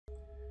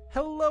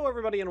Hello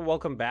everybody and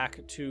welcome back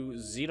to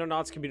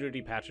Xenonauts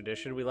Community Patch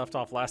Edition. We left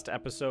off last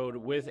episode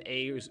with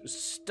a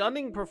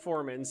stunning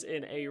performance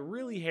in a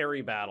really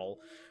hairy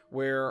battle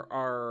where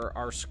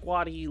our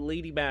squatty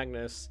Lady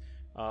Magnus,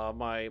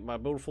 my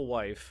beautiful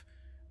wife,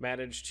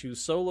 managed to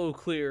solo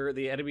clear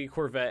the enemy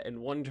Corvette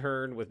in one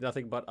turn with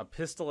nothing but a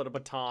pistol and a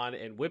baton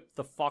and whip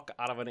the fuck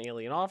out of an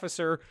alien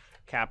officer,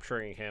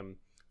 capturing him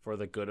for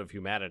the good of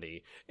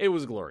humanity. It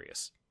was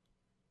glorious.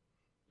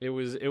 It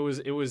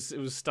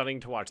was stunning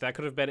to watch. That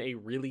could have been a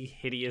really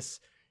hideous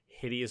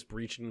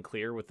breach and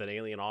clear with an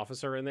alien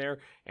officer in there,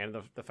 and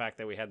the fact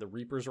that we had the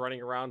Reapers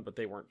running around, but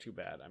they weren't too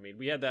bad. I mean,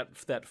 we had that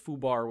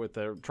foobar with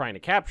the trying to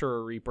capture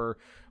a Reaper,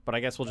 but I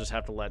guess we'll just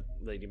have to let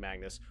Lady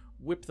Magnus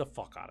whip the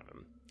fuck out of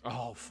him.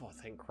 Oh,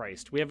 thank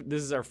Christ.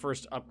 This is our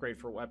first upgrade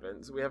for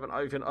weapons. We haven't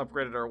even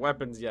upgraded our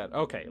weapons yet.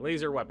 Okay,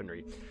 laser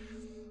weaponry.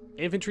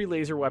 Infantry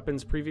laser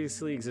weapons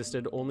previously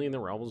existed only in the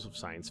realms of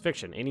science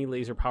fiction. Any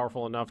laser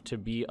powerful enough to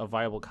be a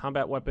viable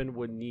combat weapon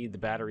would need the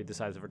battery the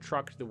size of a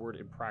truck, the word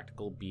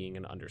impractical being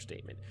an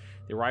understatement.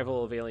 The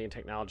arrival of alien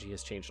technology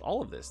has changed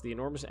all of this. The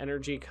enormous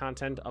energy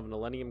content of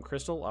Millennium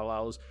Crystal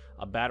allows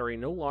a battery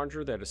no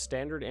larger than a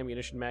standard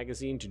ammunition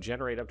magazine to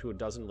generate up to a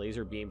dozen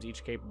laser beams,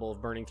 each capable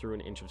of burning through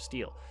an inch of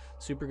steel.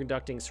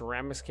 Superconducting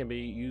ceramics can be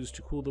used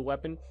to cool the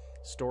weapon,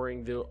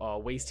 storing the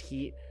waste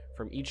heat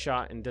from each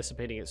shot and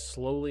dissipating it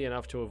slowly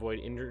enough to avoid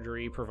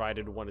injury,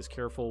 provided one is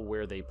careful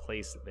where they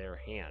place their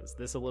hands.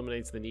 This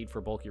eliminates the need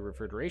for bulky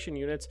refrigeration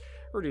units,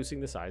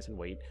 reducing the size and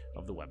weight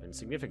of the weapon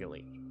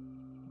significantly.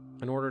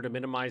 In order to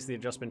minimize the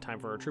adjustment time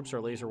for our troops, our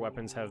laser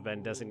weapons have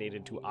been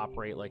designated to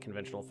operate like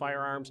conventional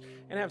firearms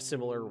and have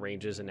similar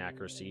ranges and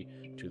accuracy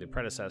to the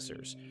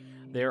predecessors.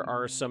 There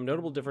are some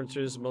notable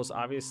differences, most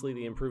obviously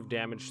the improved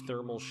damage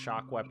thermal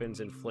shock weapons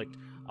inflict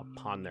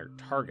upon their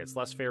targets.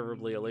 Less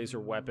favorably, a laser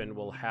weapon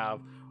will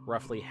have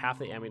roughly half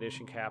the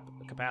ammunition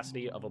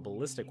capacity of a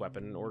ballistic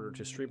weapon. In order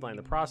to streamline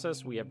the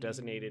process, we have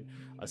designated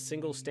a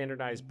single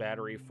standardized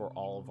battery for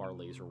all of our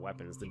laser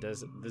weapons. The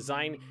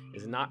design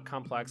is not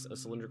complex, a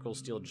cylindrical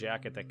steel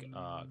jacket that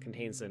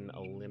contains an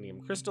aluminum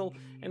crystal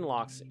and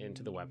locks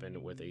into the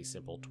weapon with a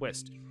simple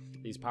twist.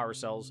 These power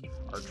cells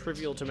are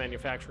trivial to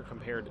manufacture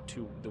compared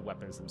to the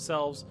weapons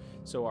themselves,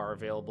 so are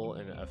available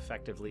in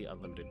effectively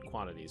unlimited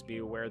quantities. Be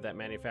aware that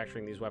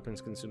manufacturing these weapons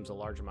consumes a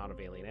large amount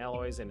of alien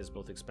alloys and is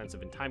both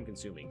expensive and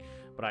time-consuming,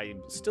 but I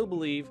still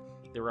believe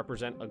they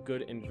represent a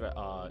good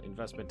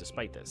investment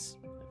despite this.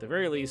 At the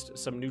very least,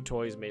 some new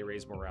toys may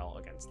raise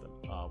morale against them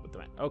with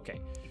them. Okay.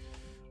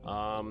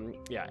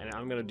 Yeah, and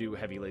I'm going to do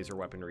heavy laser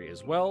weaponry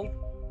as well.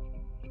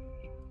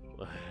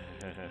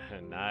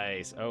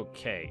 Nice.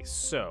 Okay,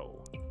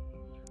 so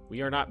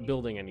we are not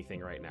building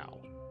anything right now.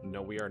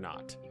 No, we are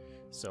not.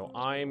 So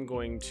I'm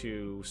going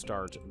to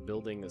start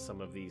building some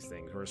of these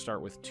things. We're going to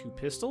start with 2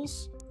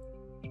 pistols.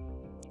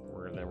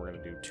 Then we're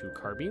going to do 2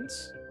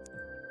 carbines.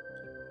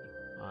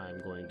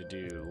 I'm going to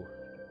do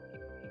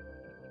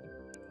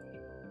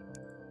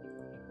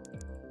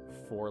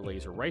 4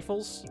 laser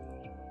rifles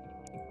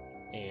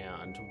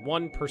and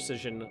 1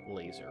 precision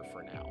laser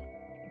for now.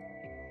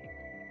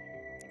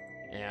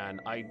 And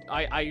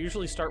I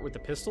usually start with the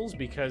pistols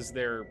because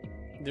they're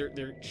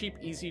cheap,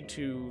 easy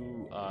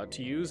to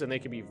use, and they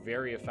can be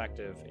very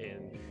effective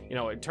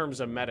in terms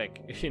of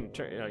medic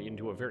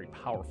into a very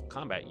powerful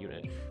combat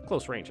unit,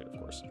 close range, of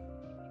course.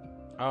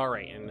 All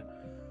right, and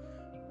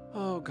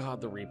oh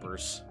god, the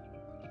Reapers.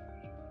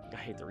 I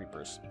hate the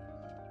Reapers.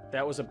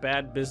 That was a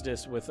bad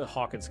business with the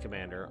Hawkins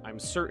commander. I'm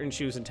certain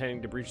she was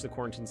intending to breach the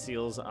quarantine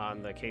seals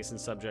on the case and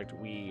subject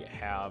we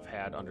have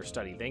had under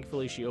study.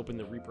 Thankfully, she opened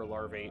the Reaper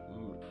larvae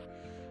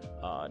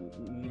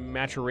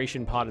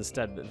maturation pod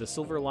instead. The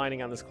silver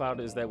lining on this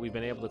cloud is that we've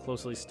been able to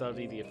closely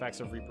study the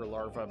effects of Reaper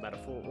larva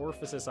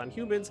metamorphosis on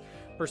humans.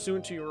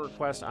 Pursuant to your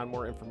request on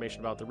more information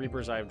about the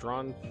Reapers, I have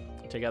drawn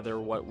together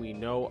what we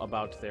know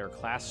about their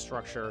class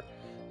structure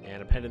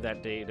and appended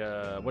that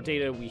data, what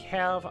data we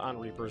have on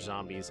Reaper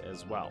zombies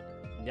as well.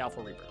 The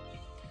Alpha Reaper.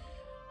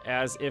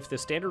 As if the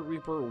standard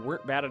Reaper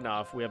weren't bad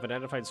enough, we have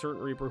identified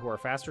certain Reaper who are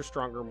faster,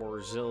 stronger, more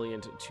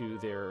resilient to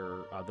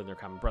than their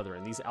common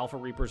brethren. These Alpha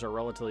Reapers are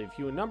relatively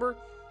few in number,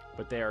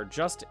 but they are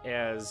just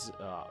as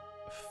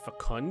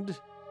fecund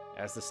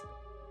as the...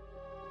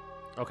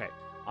 Okay,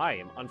 I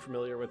am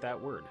unfamiliar with that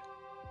word.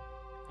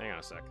 Hang on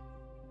a sec.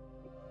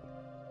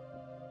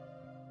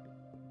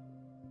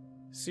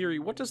 Siri,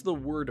 what does the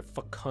word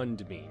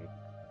fecund mean?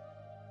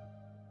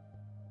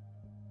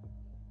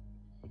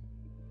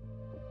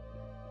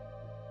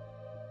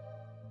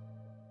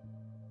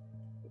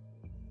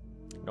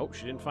 Nope,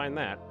 she didn't find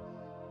that.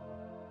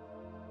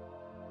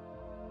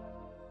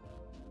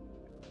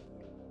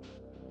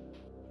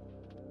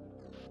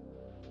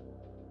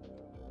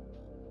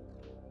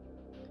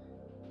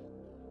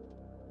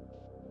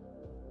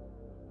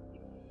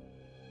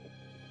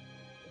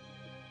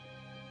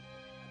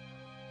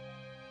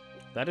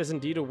 That is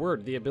indeed a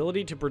word. The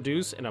ability to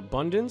produce an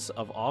abundance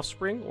of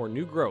offspring or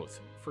new growth.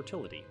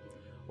 Fertility.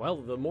 Well,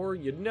 the more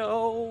you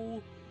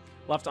know.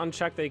 Left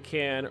unchecked, they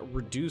can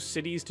reduce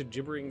cities to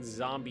gibbering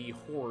zombie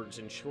hordes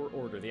in short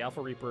order. The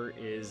Alpha Reaper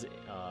is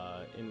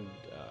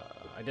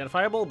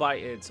identifiable by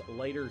its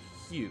lighter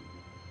hue.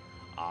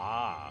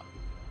 Ah,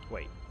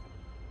 wait.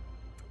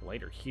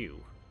 Lighter hue.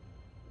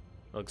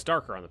 It looks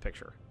darker on the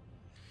picture.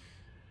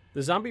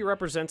 The zombie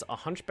represents a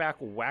hunchback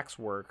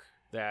waxwork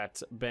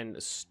that's been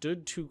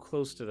stood too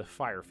close to the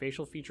fire.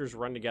 Facial features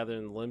run together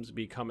and limbs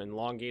become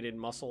elongated,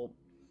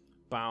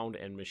 muscle-bound,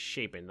 and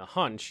misshapen. The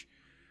hunch,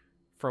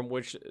 from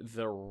which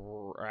the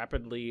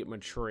rapidly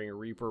maturing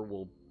Reaper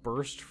will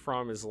burst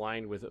from, is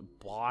lined with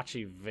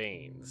blotchy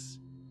veins.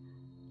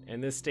 In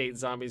this state,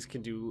 zombies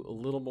can do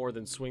little more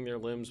than swing their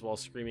limbs while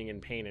screaming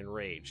in pain and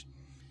rage.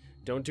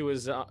 Don't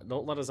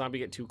let a zombie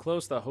get too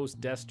close. The host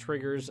death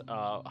triggers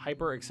a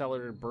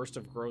hyper-accelerated burst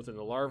of growth in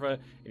the larva,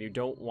 and you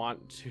don't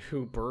want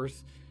to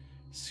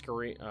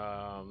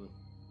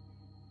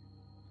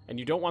and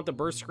you don't want the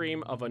burst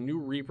scream of a new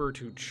Reaper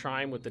to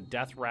chime with the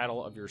death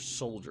rattle of your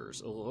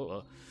soldiers.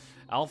 Ugh.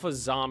 Alpha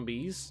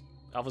zombies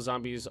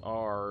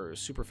are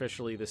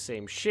superficially the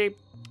same shape.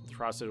 The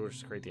process which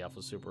is create the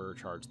alpha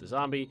supercharge the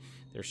zombie.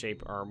 Their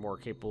shape are more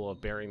capable of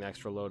bearing the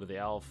extra load of the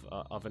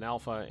an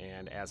alpha,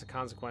 and as a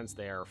consequence,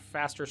 they are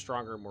faster,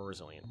 stronger, more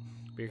resilient.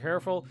 Be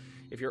careful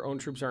if your own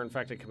troops are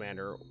infected,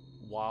 Commander.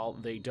 While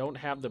they don't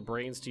have the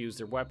brains to use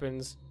their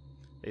weapons,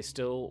 they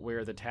still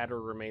wear the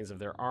tattered remains of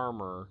their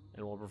armor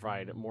and will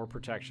provide more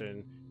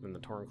protection than the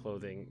torn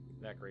clothing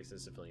that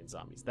graces civilian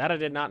zombies. That I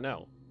did not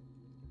know.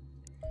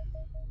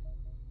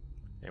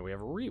 And we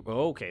have a Reaper.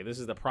 Okay, this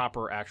is the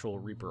proper actual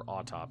Reaper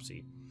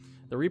autopsy.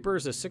 The Reaper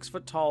is a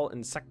 6-foot-tall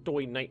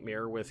insectoid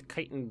nightmare with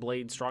chitin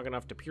blades strong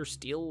enough to pierce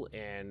steel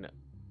and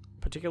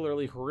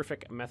particularly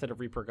horrific method of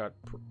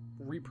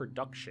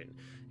reproduction.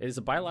 It is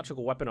a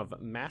biological weapon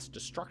of mass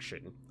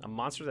destruction, a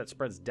monster that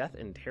spreads death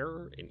and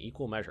terror in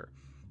equal measure.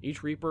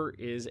 Each Reaper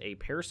is a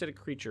parasitic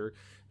creature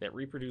that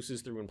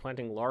reproduces through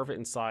implanting larvae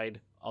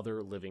inside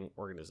other living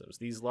organisms.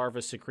 These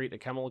larvae secrete a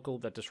chemical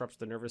that disrupts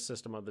the nervous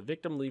system of the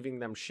victim, leaving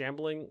them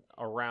shambling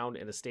around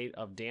in a state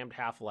of damned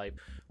half-life,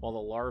 while the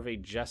larvae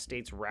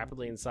gestates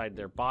rapidly inside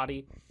their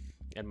body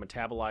and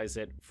metabolize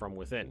it from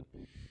within.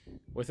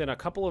 Within a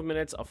couple of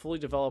minutes, a fully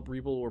developed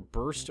Reaper will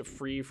burst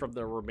free from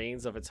the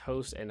remains of its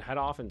host and head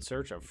off in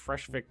search of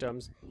fresh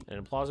victims.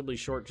 An implausibly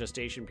short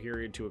gestation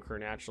period to occur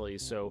naturally,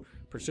 so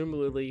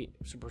presumably,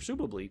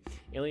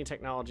 alien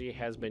technology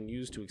has been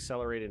used to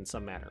accelerate it in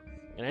some manner.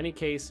 In any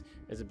case,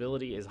 its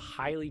ability is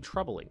highly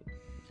troubling.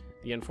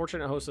 The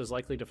unfortunate host is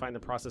likely to find the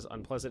process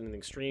unpleasant in the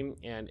extreme,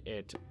 and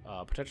it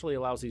potentially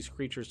allows these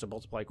creatures to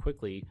multiply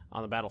quickly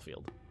on the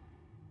battlefield.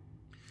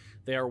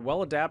 They are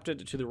well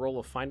adapted to the role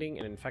of finding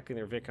and infecting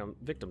their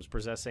victims,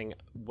 possessing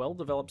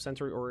well-developed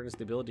sensory organs,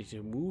 the ability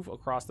to move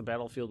across the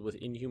battlefield with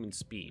inhuman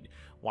speed.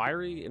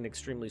 Wiry and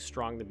extremely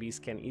strong, the beasts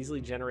can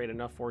easily generate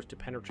enough force to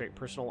penetrate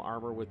personal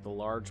armor with the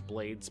large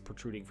blades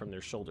protruding from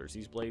their shoulders.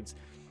 These blades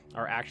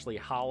are actually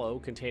hollow,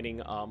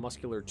 containing a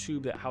muscular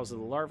tube that houses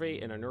the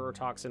larvae and a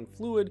neurotoxin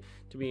fluid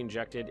to be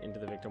injected into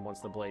the victim once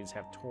the blades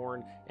have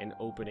torn an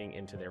opening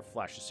into their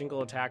flesh. A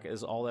single attack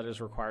is all that is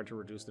required to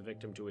reduce the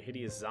victim to a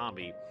hideous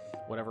zombie,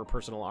 whatever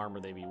personal armor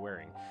they be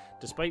wearing.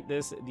 Despite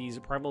this, these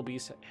primal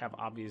beasts have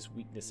obvious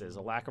weaknesses.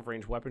 A lack of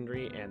ranged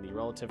weaponry and the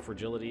relative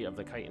fragility of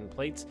the chitin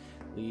plates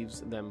leaves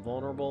them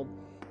vulnerable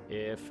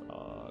if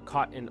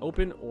caught in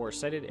open or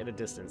sighted at a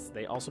distance.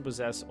 They also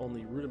possess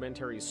only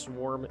rudimentary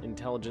swarm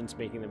intelligence,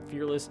 making them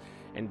fearless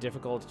and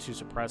difficult to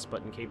suppress,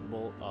 but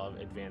incapable of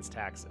advanced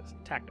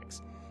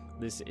tactics.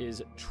 This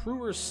is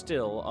truer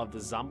still of the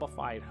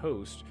zombified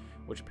host,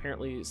 which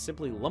apparently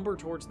simply lumber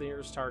towards the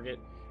nearest target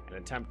and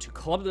attempt to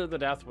club them to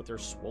death with their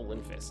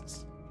swollen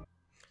fists.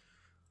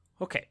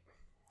 Okay,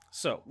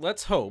 so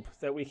let's hope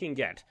that we can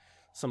get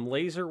some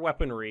laser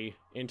weaponry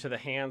into the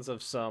hands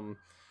of some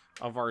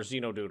of our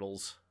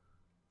Xenodoodles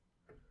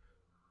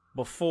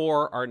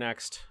before our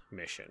next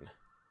mission.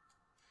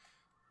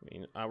 I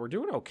mean, we're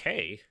doing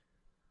okay.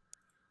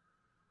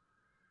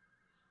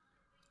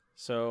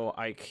 So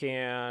I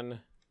could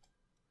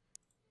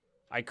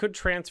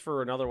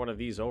transfer another one of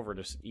these over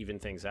to even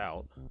things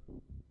out.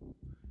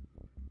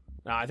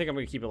 No, I think I'm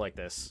going to keep it like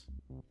this.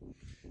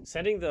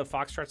 Sending the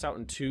foxtrots out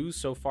in 2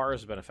 so far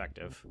has been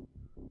effective.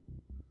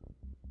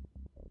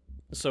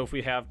 So if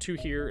we have 2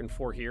 here and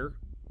 4 here,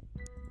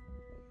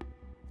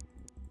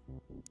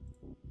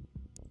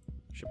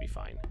 should be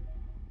fine.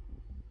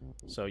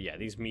 So yeah,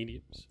 these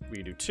mediums,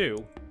 we do 2.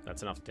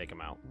 That's enough to take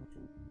them out.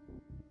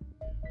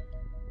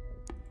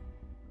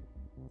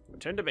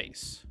 Return to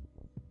base.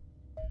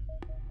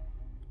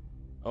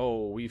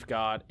 Oh, we've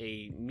got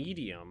a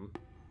medium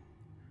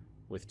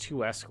with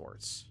 2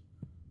 escorts.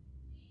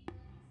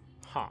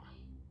 Huh.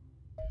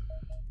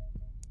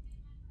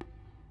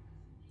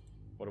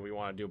 What do we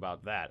want to do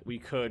about that? We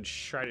could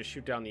try to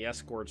shoot down the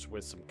escorts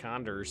with some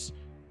condors.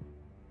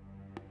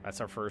 That's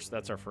our first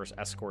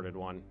escorted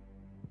one.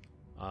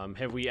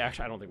 Have we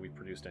actually... I don't think we've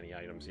produced any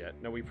items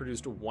yet. No, we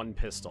produced 1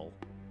 pistol.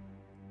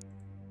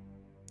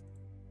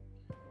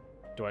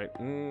 Do I...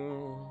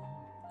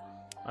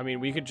 I mean,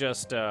 we could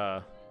just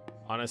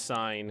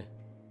unassign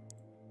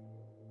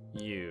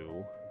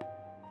you.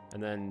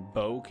 And then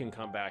Bo can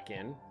come back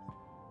in.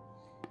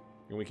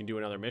 And we can do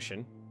another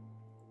mission.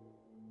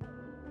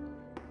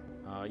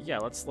 Yeah,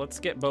 let's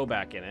get Bo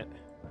back in it.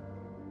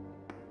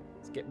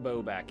 Let's get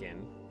Bo back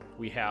in.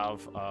 We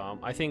have,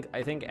 I think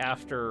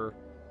after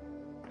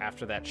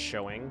that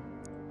showing,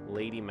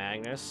 Lady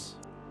Magnus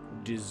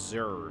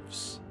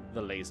deserves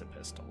the laser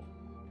pistol.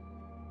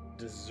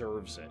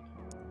 Deserves it.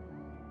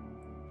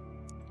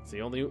 It's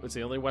the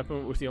only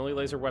weapon with the only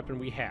laser weapon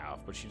we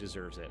have, but she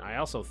deserves it. I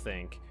also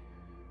think,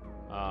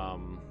 I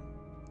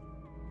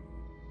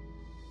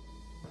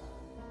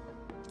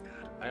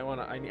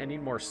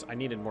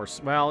needed more.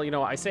 Well, you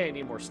know, I say I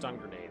need more stun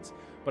grenades,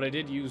 but I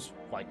did use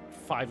like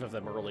 5 of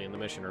them early in the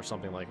mission or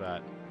something like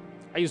that.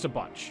 I used a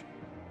bunch.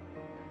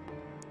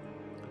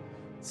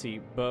 Let's see,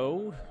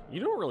 Bo, you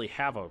don't really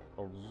have a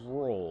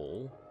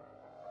role.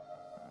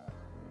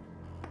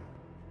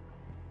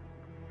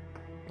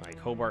 Like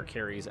Hobart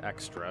carries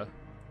extra.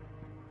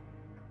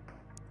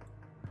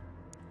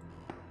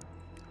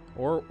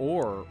 Or,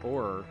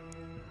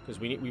 because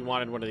we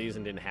wanted one of these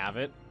and didn't have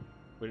it.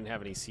 We didn't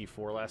have any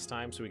C4 last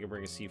time, so we can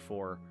bring a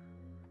C4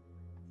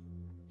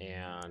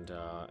 and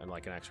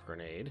like an extra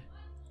grenade.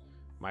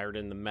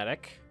 Myrodin the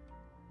medic.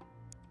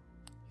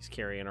 He's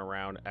carrying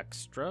around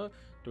extra.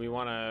 Do we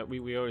want to...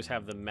 We always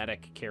have the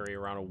medic carry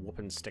around a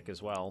whooping stick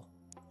as well.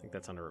 I think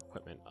that's under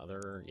equipment.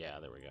 Other... Yeah,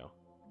 there we go.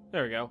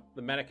 There we go.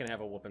 The medic can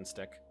have a whooping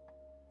stick.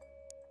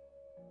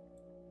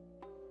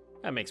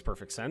 That makes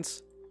perfect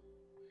sense.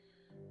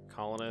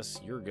 Colonists,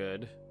 you're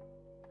good.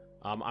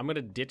 I'm going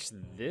to ditch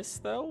this,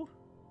 though.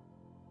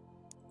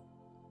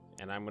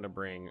 And I'm going to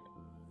bring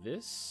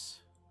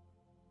this.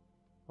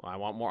 Well, I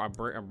want more. I'm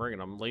bringing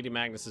them. Lady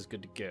Magnus is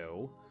good to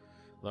go.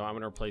 Though I'm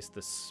going to replace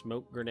the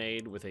smoke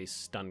grenade with a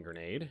stun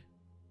grenade.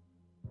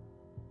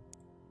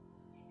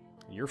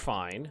 You're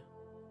fine.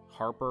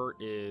 Harper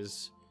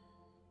is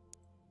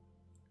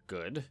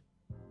good.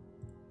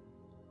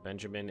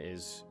 Benjamin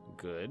is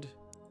good.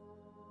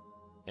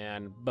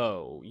 And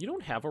Bo, you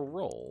don't have a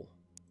role.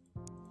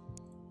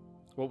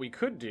 What we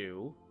could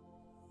do...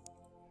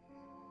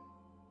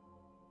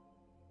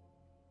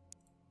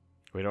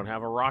 We don't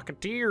have a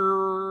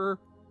Rocketeer.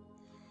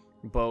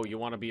 Bo, you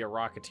want to be a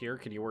Rocketeer?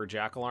 Can you wear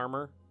jackal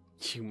armor?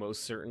 You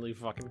most certainly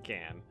fucking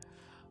can.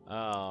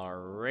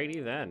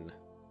 Alrighty then.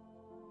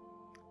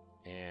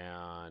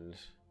 And...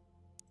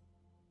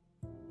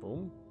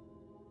 Boom.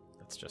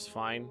 That's just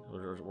fine.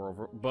 We're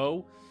over.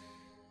 Bo.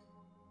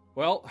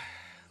 Well,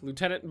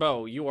 Lieutenant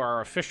Bo, you are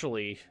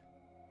officially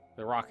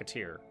the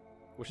Rocketeer,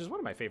 which is one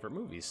of my favorite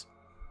movies.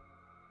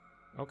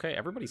 Okay,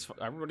 everybody's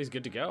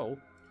good to go.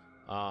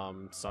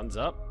 Sun's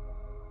up.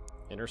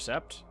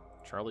 Intercept.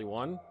 Charlie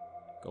 1.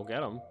 Go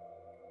get him.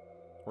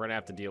 We're gonna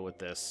have to deal with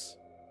this.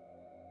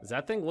 Does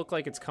that thing look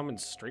like it's coming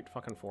straight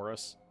fucking for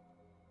us?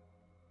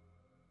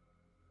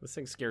 This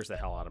thing scares the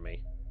hell out of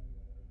me.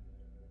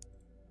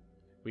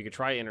 We could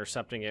try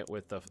intercepting it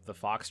with the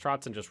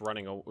Foxtrots and just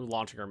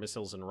launching our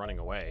missiles and running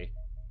away.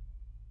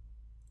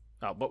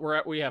 Oh,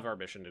 but we have our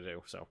mission to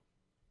do, so.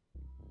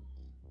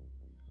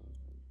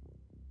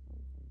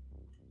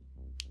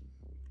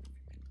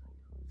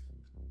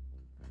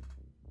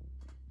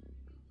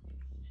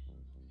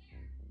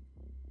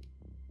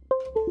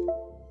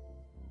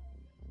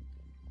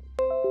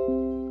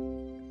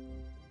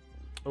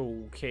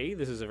 Okay,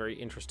 this is a very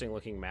interesting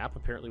looking map.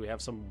 Apparently we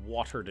have some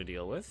water to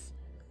deal with.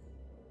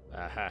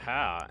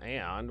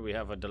 And we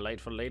have a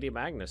delightful Lady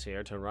Magnus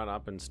here to run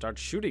up and start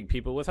shooting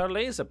people with our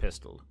laser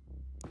pistol.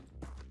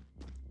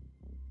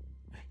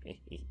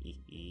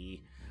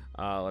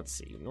 Let's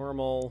see.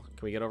 Normal.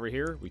 Can we get over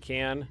here? We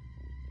can.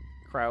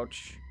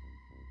 Crouch.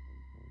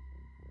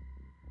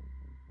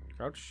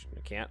 Crouch? I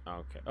can't?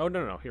 Okay. Oh,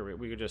 no. Here,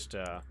 we could just,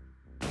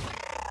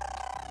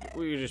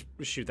 we could just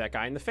shoot that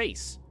guy in the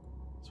face.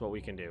 That's what we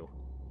can do.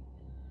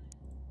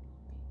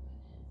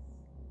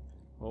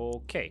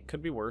 Okay,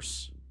 could be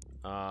worse.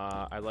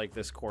 I like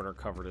this corner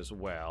covered as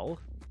well.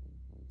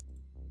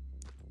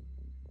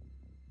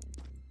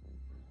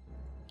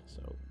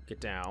 So, get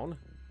down.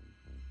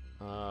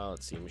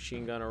 Let's see,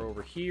 machine gunner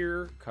over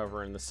here,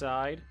 covering the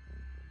side.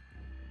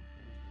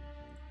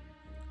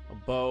 A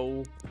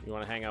Bow, you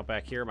want to hang out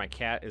back here? My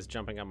cat is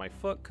jumping on my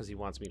foot because he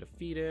wants me to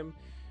feed him.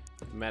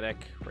 Medic,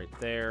 right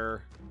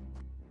there.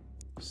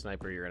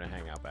 Sniper, you're going to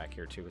hang out back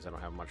here too because I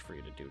don't have much for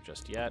you to do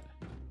just yet.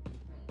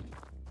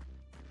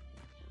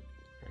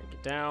 Alright,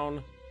 get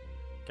down.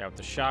 Guy with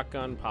the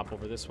shotgun, pop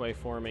over this way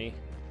for me.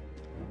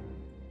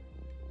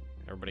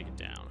 Everybody get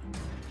down.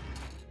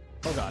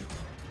 Oh god.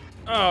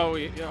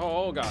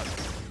 Oh god.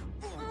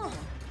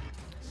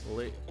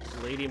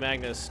 Lady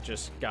Magnus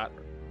just got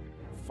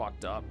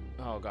fucked up.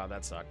 Oh god,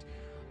 that sucked.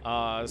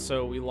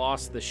 So we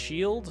lost the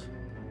shield.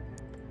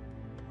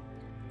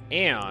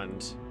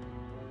 And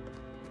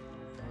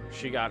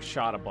she got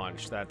shot a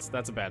bunch. That's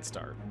a bad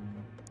start.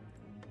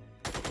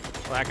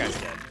 Well, that guy's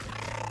dead.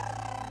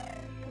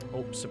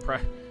 Oh,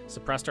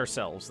 suppressed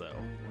ourselves, though.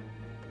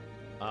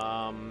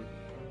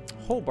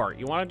 Hobart,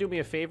 you want to do me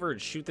a favor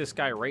and shoot this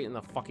guy right in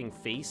the fucking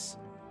face?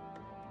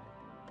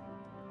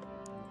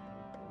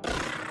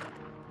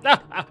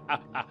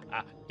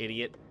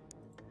 Idiot.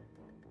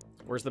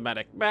 Where's the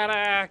medic?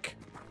 Medic!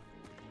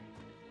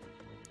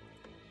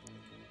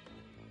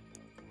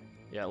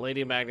 Yeah,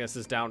 Lady Magnus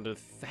is down to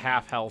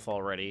half health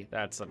already.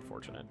 That's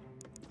unfortunate.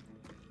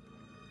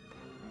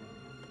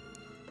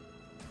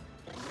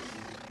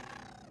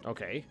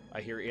 Okay,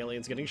 I hear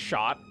aliens getting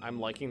shot. I'm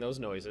liking those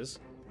noises.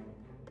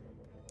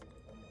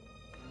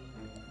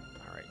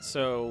 Alright,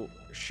 so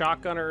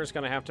Shotgunner is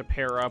going to have to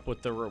pair up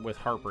with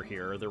Harper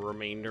here. The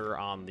remainder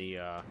on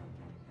the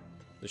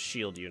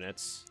shield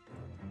units.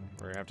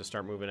 We're going to have to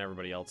start moving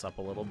everybody else up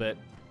a little bit.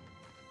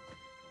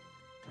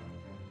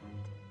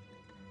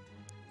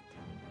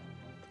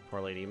 Poor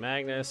Lady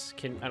Magnus.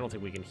 I don't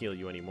think we can heal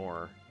you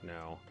anymore.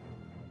 No.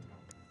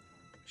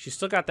 She's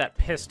still got that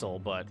pistol,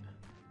 but...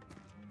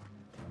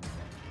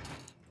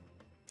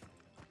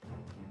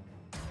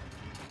 I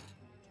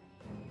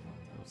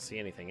don't see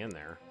anything in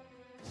there.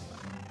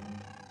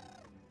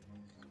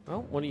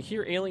 Well, when you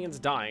hear aliens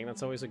dying,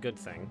 that's always a good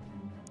thing.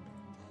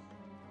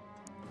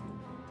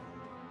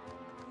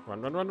 Run,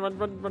 run, run, run,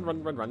 run, run,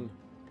 run, run, run.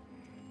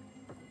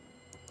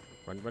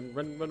 Run, run,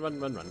 run, run, run,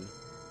 run, run.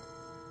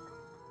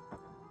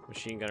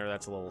 Machine gunner,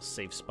 that's a little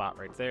safe spot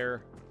right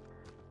there.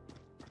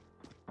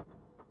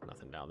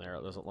 Nothing down there,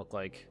 it doesn't look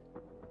like.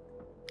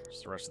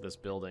 Just the rest of this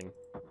building.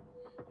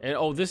 And,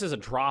 oh, this is a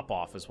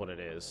drop-off is what it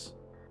is.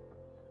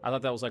 I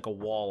thought that was like a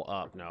wall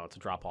up. No, it's a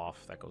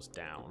drop-off that goes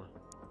down.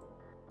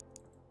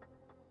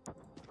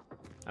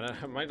 And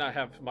I might not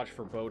have much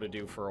for Bo to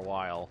do for a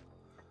while.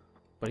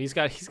 But he's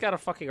got a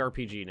fucking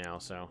RPG now,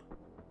 so...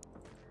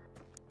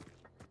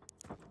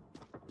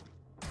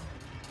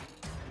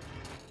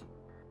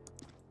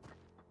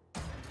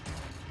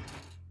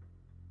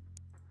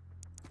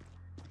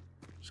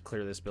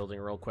 Clear this building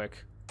real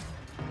quick.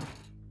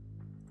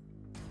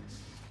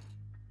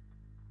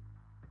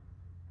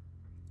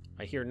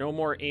 I hear no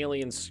more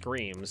alien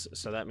screams,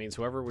 so that means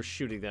whoever was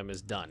shooting them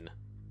is done.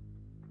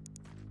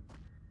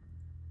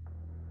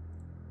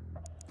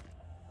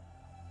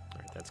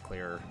 Alright, that's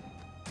clear.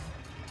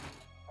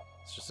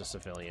 It's just a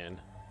civilian.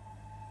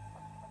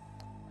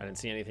 I didn't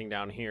see anything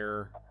down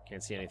here.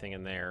 Can't see anything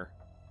in there.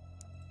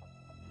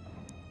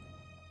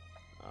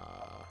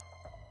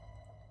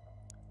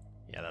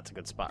 Yeah, that's a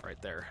good spot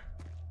right there.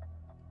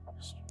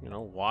 Just, you know,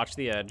 watch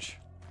the edge.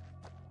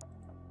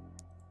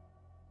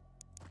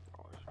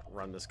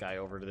 Run this guy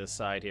over to this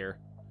side here.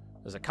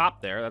 There's a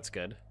cop there, that's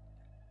good.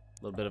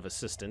 A little bit of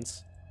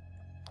assistance.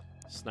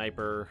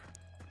 Sniper.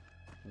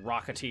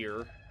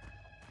 Rocketeer.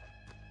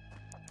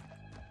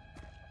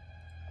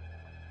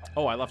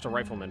 Oh, I left a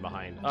rifleman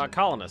behind.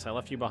 Colonist, I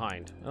left you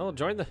behind. Oh,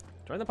 join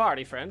the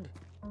party, friend.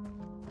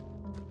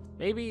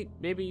 Maybe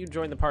you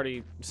join the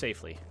party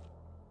safely.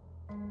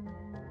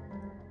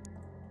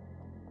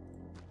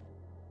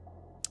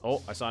 Oh,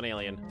 I saw an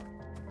alien.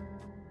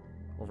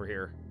 Over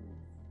here.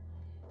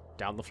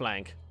 Down the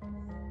flank.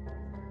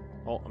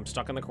 Oh, I'm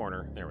stuck in the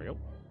corner. There we go.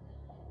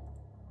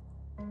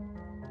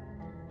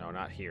 No,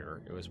 not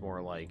here. It was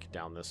more like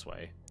down this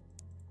way.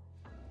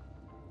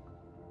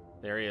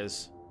 There he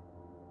is.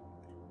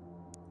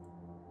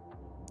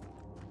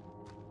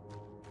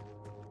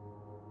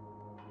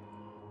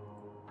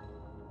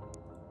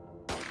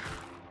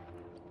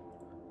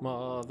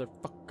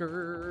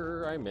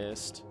 Motherfucker, I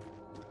missed.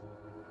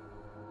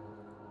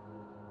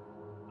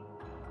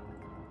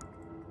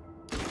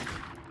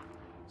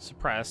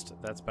 Suppressed.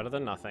 That's better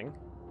than nothing.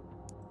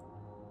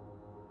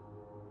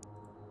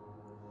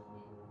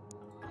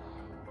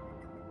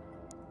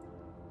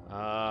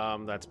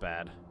 That's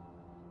bad.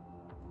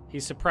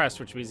 He's suppressed,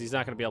 which means he's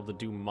not going to be able to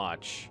do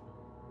much.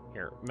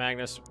 Here,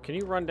 Magnus, can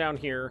you run down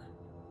here?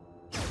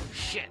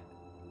 Shit!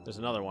 There's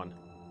another one.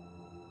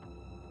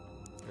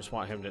 I just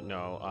want him to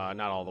know,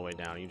 not all the way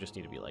down. You just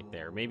need to be like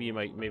there. Maybe you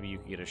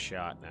can get a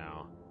shot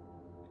now.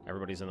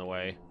 Everybody's in the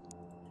way.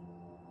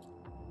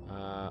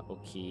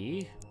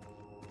 Okay.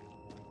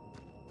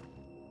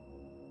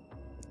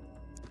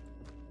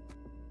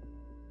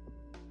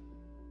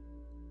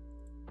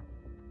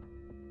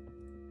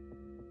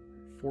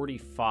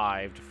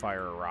 45 to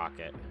fire a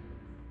rocket.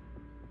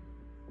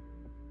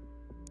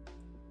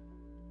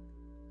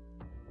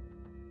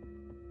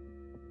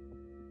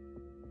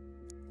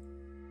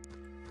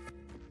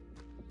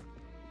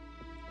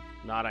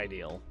 Not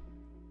ideal.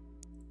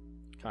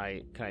 Can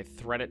I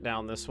thread it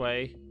down this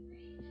way?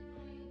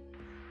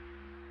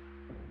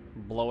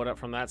 Blow it up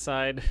from that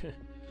side?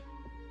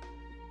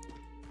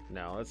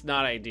 No, it's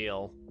not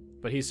ideal.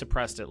 But he's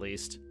suppressed at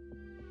least.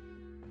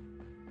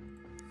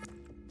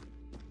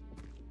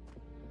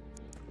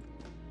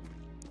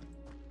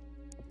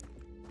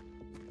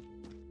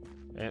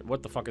 And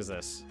what the fuck is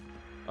this?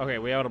 Okay,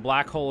 we have a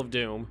black hole of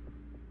doom.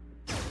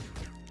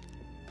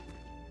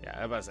 Yeah,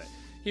 I was about to say.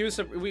 He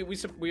was we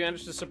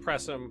managed to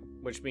suppress him,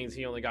 which means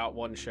he only got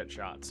one shit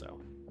shot,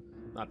 so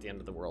not the end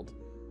of the world.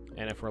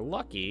 And if we're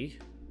lucky,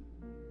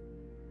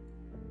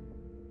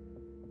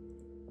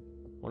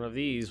 one of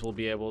these we'll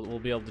be able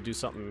to do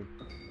something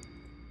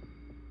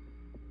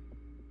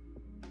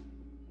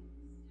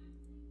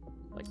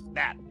like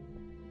that.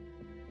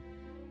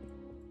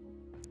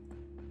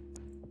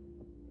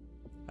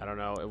 I don't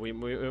know.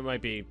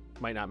 It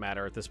might not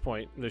matter at this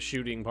point. The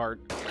shooting part.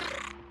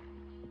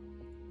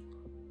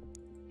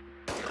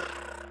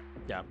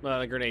 Yeah,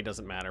 the grenade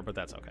doesn't matter, but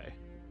that's okay.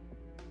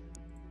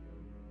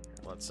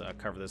 Let's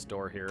cover this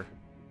door here.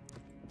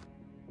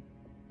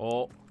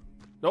 Oh.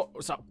 No,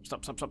 stop.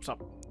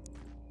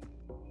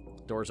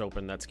 Door's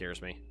open, that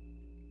scares me.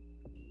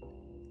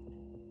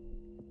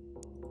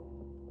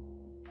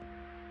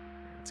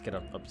 Let's get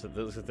up to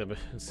this.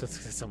 Let's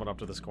get someone up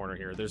to this corner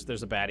here.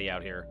 There's a baddie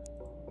out here.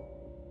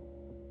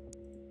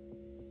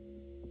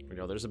 Here we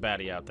go, there's a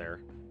baddie out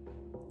there.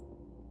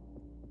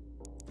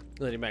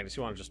 Lady Magnus,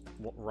 you want to just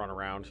run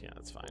around? Yeah,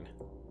 that's fine.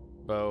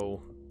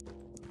 Bow.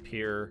 Up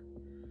here.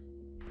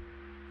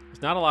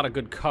 There's not a lot of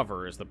good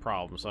cover is the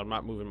problem, so I'm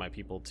not moving my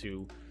people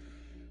too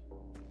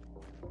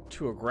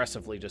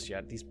aggressively just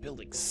yet. These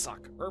buildings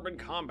suck. Urban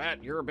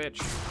combat, you're a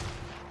bitch.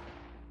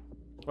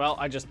 Well,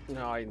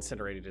 no, I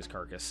incinerated his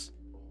carcass.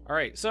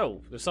 Alright,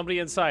 so, there's somebody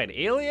inside.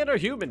 Alien or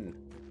human?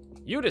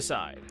 You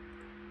decide.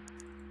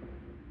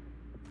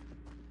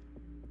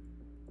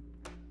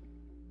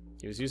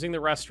 He was using the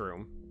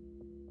restroom.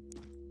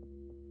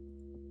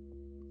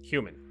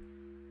 Human.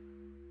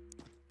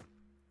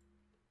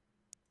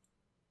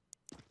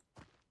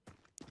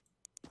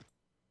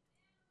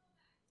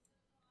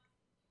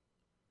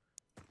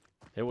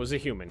 It was a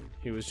human.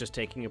 He was just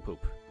taking a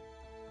poop.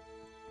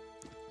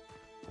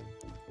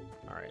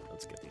 Alright,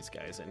 let's get these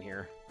guys in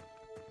here.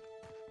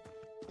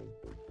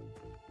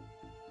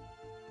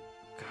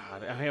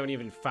 God, I haven't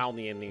even found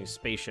the ending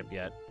spaceship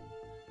yet.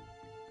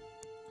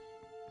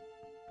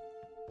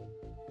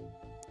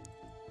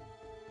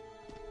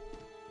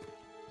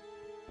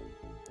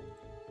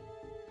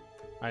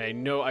 I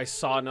know I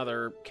saw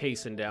another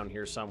caisson down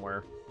here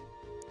somewhere.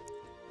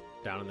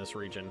 Down in this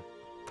region.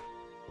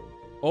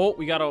 Oh,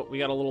 we got a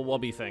little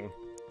wubby thing.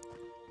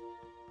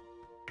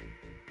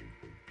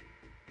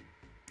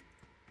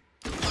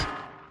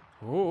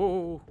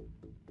 Oh.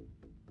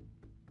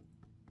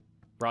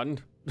 Run.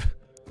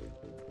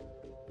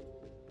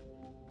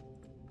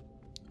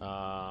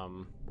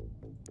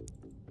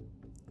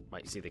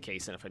 Might see the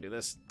caisson if I do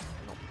this.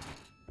 Nope.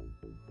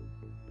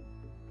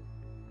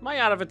 Am I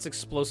out of its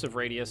explosive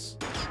radius?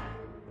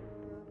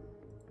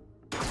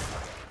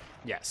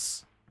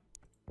 Yes.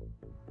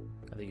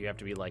 I think you have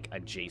to be, like,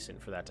 adjacent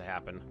for that to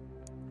happen.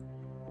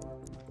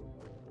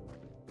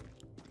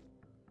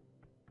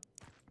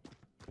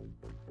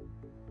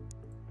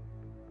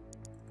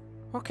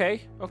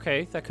 Okay,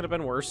 that could have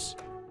been worse.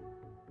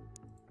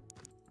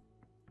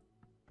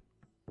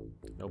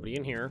 Nobody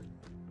in here.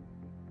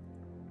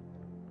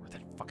 Where'd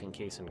that fucking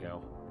caisson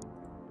go?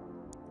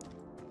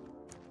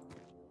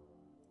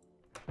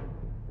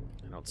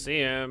 I don't see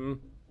him.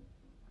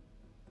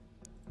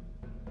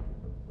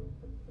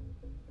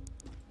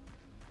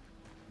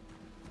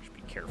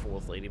 Careful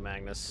with Lady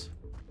Magnus.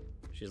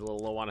 She's a little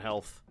low on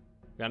health.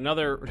 Got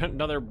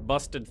another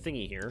busted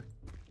thingy here.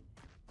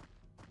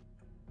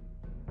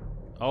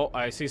 Oh,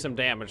 I see some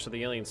damage, so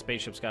the alien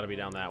spaceship's got to be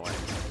down that way.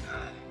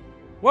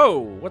 Whoa!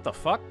 What the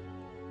fuck?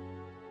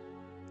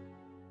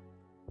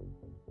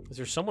 Is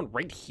there someone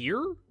right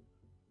here?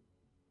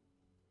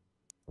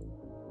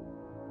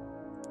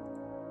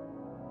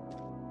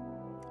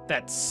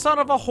 That son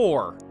of a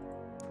whore!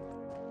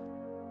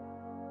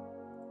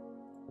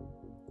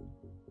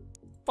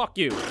 Fuck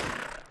you.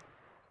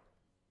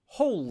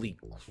 Holy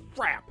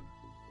crap.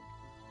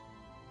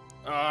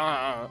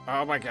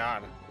 Oh my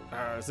god.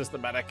 Is this the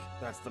medic?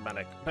 That's the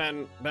medic.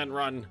 Ben,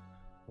 run.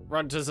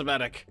 Run to the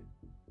medic.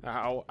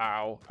 Ow,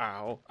 ow,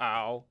 ow,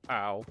 ow,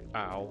 ow,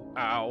 ow,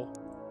 ow.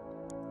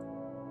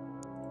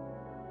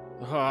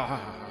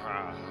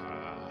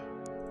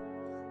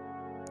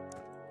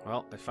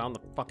 Well, I found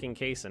the fucking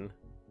caisson.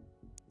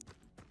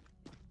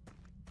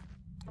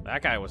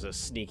 That guy was a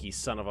sneaky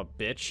son of a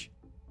bitch.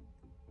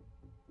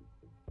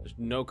 There's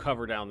no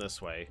cover down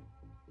this way.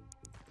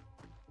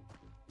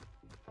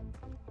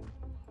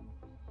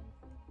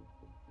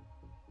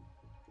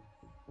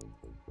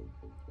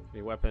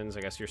 Any weapons?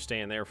 I guess you're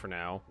staying there for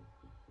now.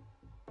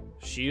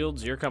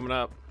 Shields, you're coming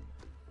up.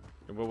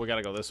 Well, we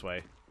gotta go this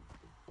way.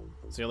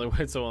 It's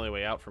the only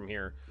way out from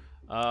here.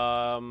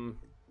 Where'd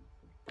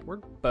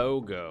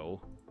Bo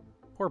go?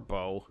 Poor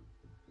Bo.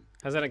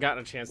 Hasn't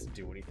gotten a chance to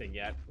do anything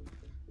yet.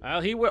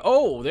 Well,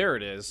 oh, there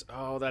it is.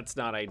 Oh, that's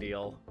not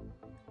ideal.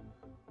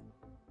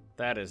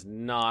 That is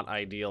not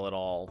ideal at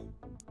all.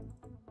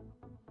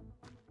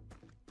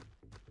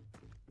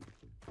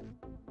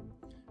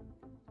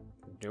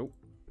 Nope.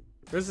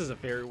 This is a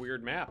very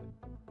weird map.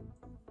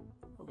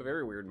 A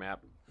very weird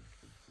map.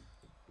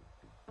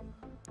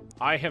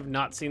 I have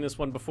not seen this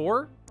one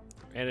before,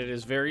 and it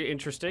is very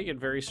interesting and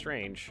very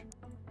strange.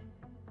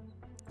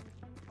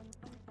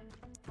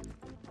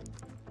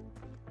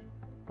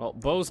 Well,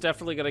 Bo's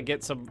definitely gonna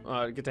get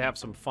to have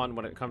some fun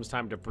when it comes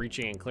time to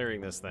breaching and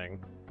clearing this thing.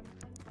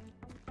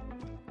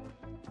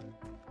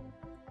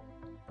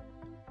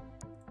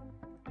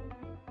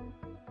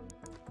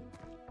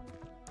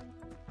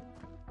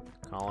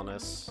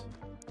 Colonists.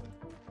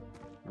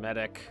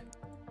 Medic.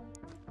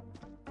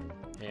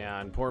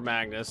 And poor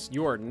Magnus,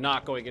 you are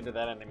not going into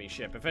that enemy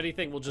ship. If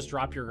anything, we'll just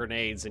drop your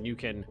grenades and you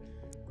can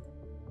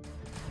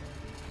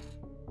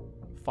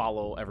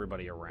follow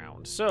everybody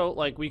around. So,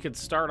 like, we could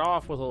start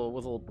off with a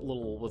little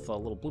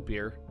bloop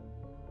here.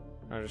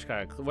 I just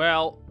kind of,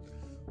 well,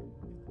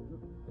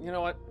 you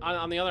know what?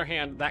 On the other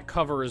hand, that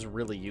cover is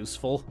really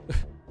useful.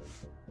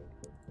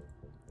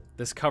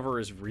 This cover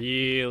is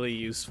really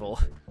useful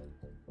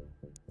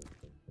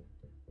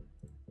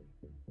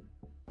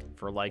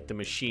for, like, the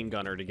machine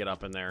gunner to get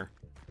up in there.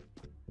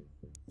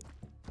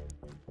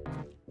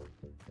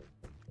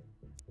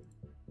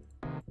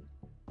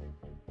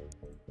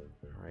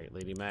 Alright,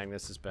 Lady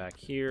Magnus is back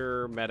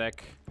here.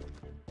 Medic.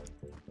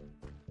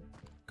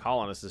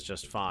 Colonist is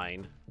just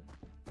fine.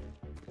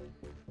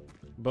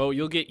 Bo,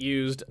 you'll get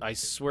used. I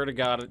swear to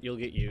God, you'll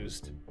get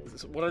used.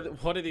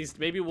 What are these?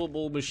 Maybe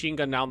we'll machine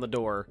gun down the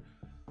door.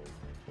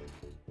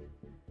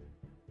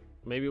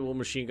 Maybe we'll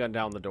machine gun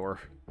down the door.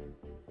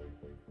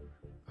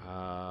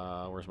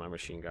 Where's my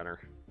machine gunner?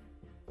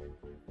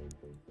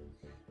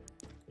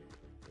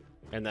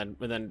 And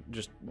then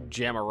just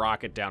jam a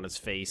rocket down his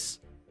face.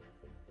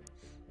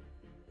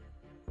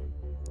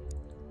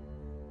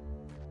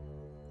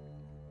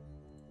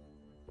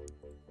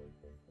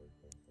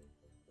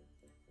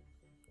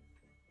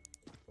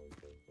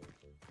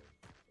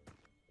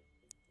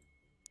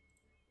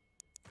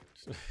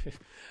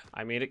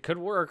 I mean, it could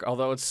work,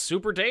 although it's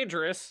super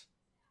dangerous.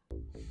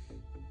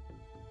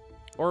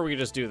 Or we could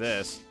just do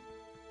this.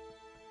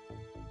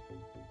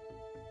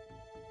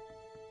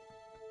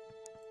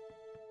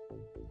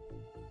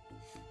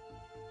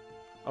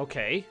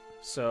 Okay,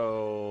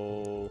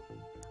 so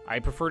I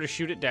prefer to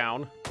shoot it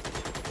down.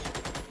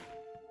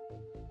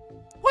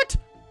 What?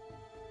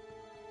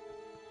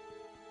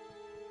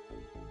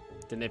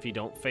 Then if you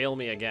don't fail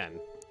me again.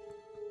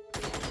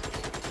 There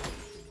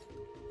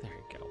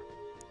you go.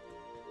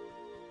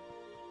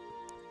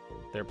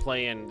 They're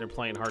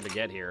playing hard to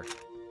get here.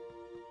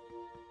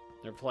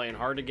 They're playing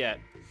hard to get.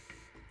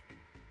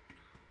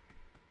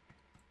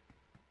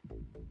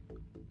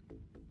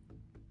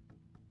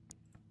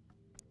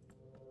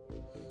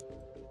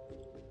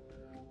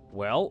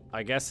 Well,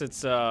 I guess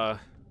it's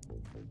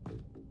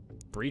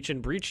breach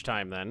and breach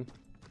time then.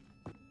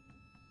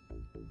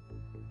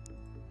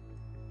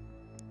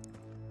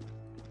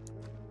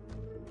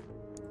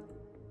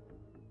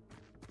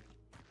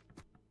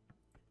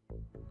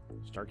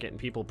 Start getting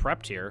people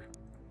prepped here.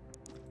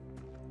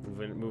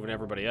 Moving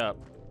everybody up.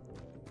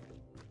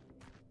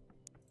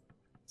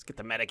 Let's get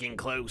the medic in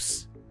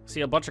close.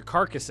 See a bunch of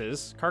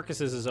carcasses.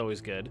 Carcasses is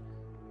always good.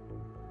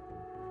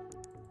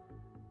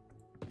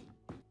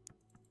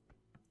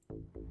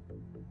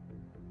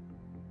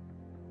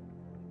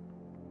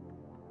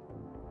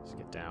 Let's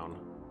get down.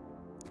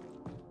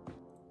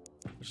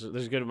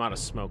 There's a good amount of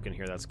smoke in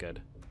here. That's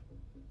good.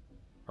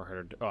 I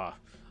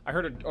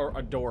heard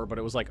a door, but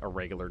it was like a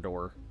regular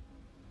door.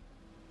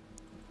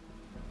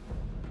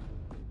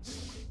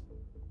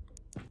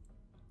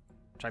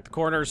 Check the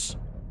corners.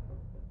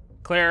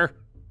 Clear.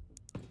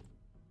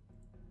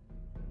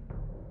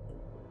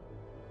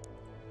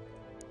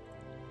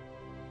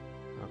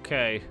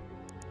 Okay.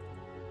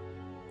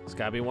 There's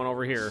gotta be one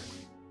over here.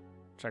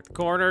 Check the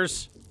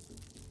corners.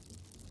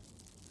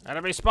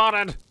 Enemy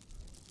spotted.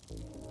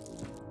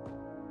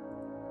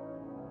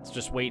 Let's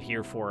just wait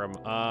here for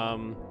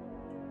him.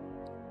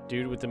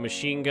 Dude with the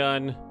machine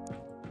gun.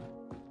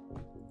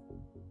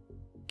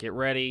 Get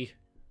ready.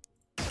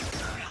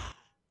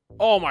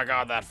 Oh my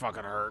God, that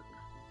fucking hurt.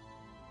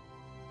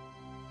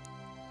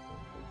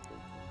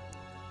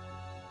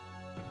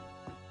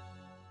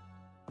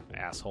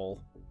 Asshole.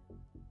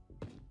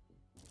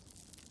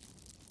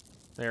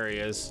 There he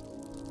is.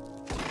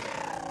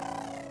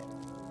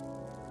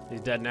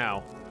 He's dead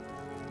now.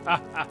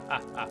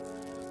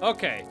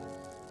 Okay.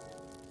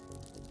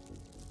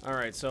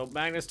 Alright, so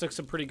Magnus took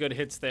some pretty good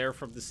hits there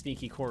from the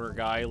sneaky corner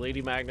guy.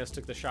 Lady Magnus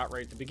took the shot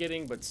right at the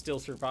beginning, but still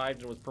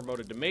survived and was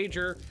promoted to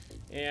Major.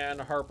 And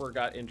Harper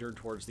got injured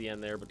towards the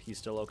end there, but he's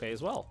still okay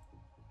as well.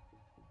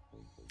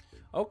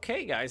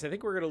 Okay, guys, I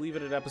think we're going to leave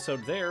it at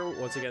episode there.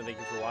 Once again, thank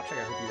you for watching.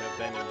 I hope you have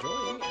been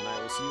enjoying, and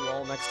I will see you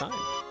all next time.